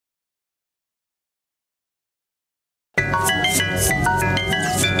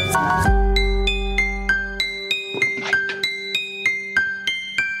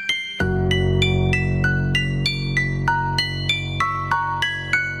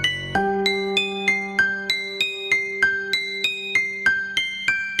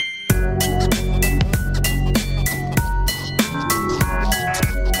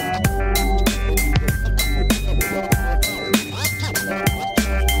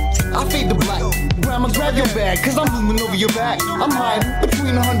I'ma grab your bag, cause I'm looming over your back. I'm hiding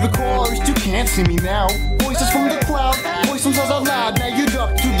between 100 cars, you can't see me now. Voices from the cloud, voice themselves out loud. Now you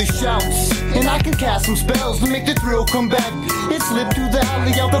duck to the shouts, and I can cast some spells to make the thrill come back. It slipped through the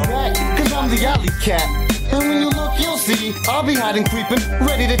alley out the back, cause I'm the alley cat. And when you look, you'll see I'll be hiding, creeping,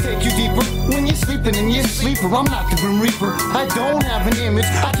 ready to take you deeper. When you're sleeping in your sleeper, I'm not the Grim Reaper. I don't have an image,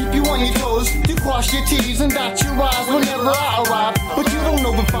 I keep you on your toes. You cross your T's and dot your I's whenever I arrive. But you don't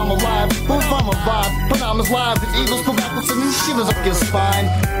know if I'm alive or if I'm a vibe. But I'm as live as eagles come back with some new shivers up your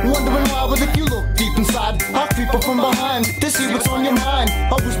spine. Wondering why, but if you look deep inside, I'll creep up from behind to see what's on your mind.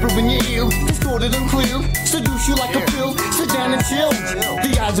 I'll whisper in your ear, distorted and clear, seduce you like a pill, sit down and chill.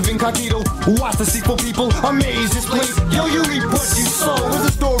 The eyes of Incognito, watch the sequel people. Amaze this place, yo, you reap what you sow. As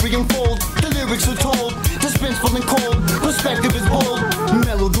the story unfolds, the lyrics are told, dispenseful and cold, perspective is bold.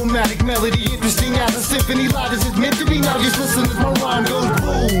 Melodramatic melody, interesting as a symphony. Loud as it's meant to be, now just listen as my rhyme goes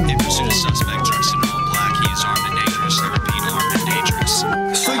boom. In pursuit of suspect dressed in all black, he is armed and dangerous. I repeat, armed and dangerous.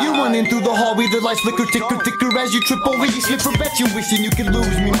 So you run in through the hallway, the lights flicker, ticker, ticker. As you trip over, you slip for bet you wishing you could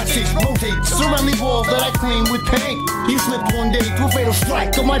lose me. My shape rotates around the wall that I clean with paint. You slipped one day to a fatal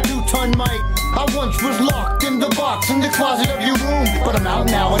strike on my 2-ton mic. I once was locked in the box in the closet of your room, but I'm out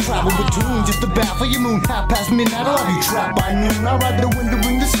now, I travel with tune just to baffle your moon. Half past midnight, I'll be trapped by noon. I ride the wind to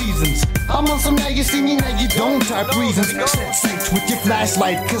bring the seasons. I'm on some now you see me, now you don't type reasons. Set sights with your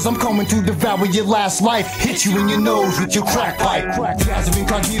flashlight, cause I'm coming to devour your last life. Hit you in your nose with your crack pipe. Jazz of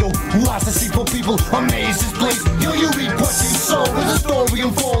Incognito, lots of sequel people. Amaze this place, yo, you reap what you sow. As the story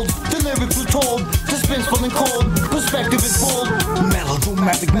unfolds, the lyrics are told, dispenseful and cold, perspective is bold.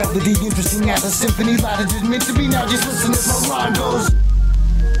 Melodramatic melody, interesting as a symphony. Loud as it's meant to be, now just listen as my rhyme goes.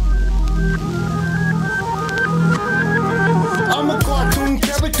 I'm a cartoon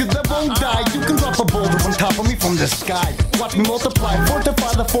character that won't die. You can drop a boulder on top of me from the sky. Watch me multiply,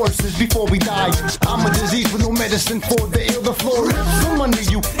 fortify the forces before we die. I'm a disease with no medicine for the ill. The floor rips from under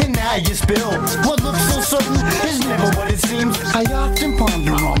you and now you spill. What looks so certain is never what it seems. I often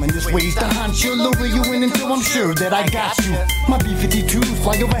ponder ominous ways to haunt you, lure you in until I'm sure that I got you. My B-52s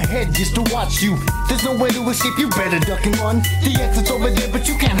fly overhead just to watch you. There's no way to escape, you better duck and run. The exit's over there, but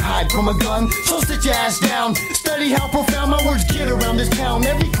you can't hide from a gun. So sit your ass down, study how profound my words get around this town.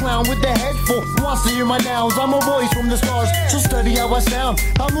 Every clown with the head full wants to hear my nouns. I'm a voice from the stars, so study how I sound.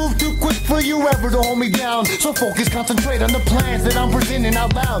 I move too quick for you ever to hold me down. So focus, concentrate on the plans that I'm presenting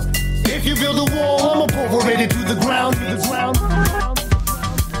out loud. If you build a wall, I'ma perforate it to the ground.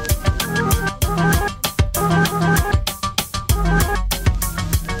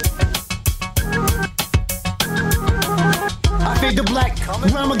 Fade to black,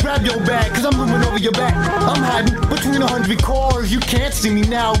 I'ma grab your bag, cause I'm looming over your back. I'm hiding between 100 cars, you can't see me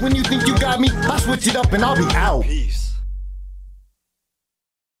now. When you think you got me, I switch it up and I'll be out. Peace.